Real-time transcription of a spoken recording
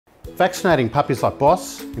Vaccinating puppies like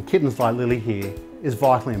Boss and kittens like Lily here is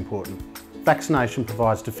vitally important. Vaccination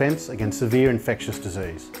provides defence against severe infectious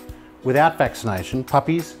disease. Without vaccination,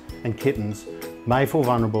 puppies and kittens may fall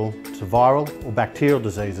vulnerable to viral or bacterial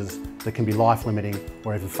diseases that can be life-limiting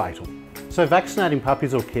or even fatal. So vaccinating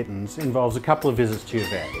puppies or kittens involves a couple of visits to your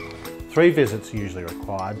vet. 3 visits are usually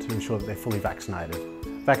required to ensure that they're fully vaccinated.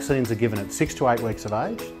 Vaccines are given at 6 to 8 weeks of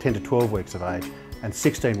age, 10 to 12 weeks of age, and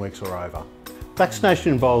 16 weeks or over.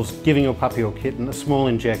 Vaccination involves giving your puppy or kitten a small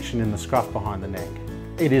injection in the scruff behind the neck.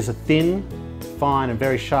 It is a thin, fine and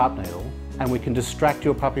very sharp needle, and we can distract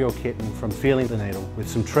your puppy or kitten from feeling the needle with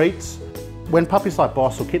some treats. When puppies like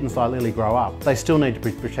Boss or kittens like Lily grow up, they still need to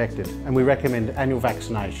be protected, and we recommend annual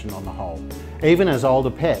vaccination on the whole. Even as older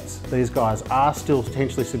pets, these guys are still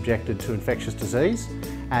potentially subjected to infectious disease,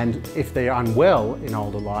 and if they're unwell in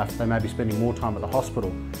older life, they may be spending more time at the hospital,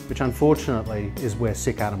 which unfortunately is where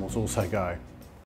sick animals also go.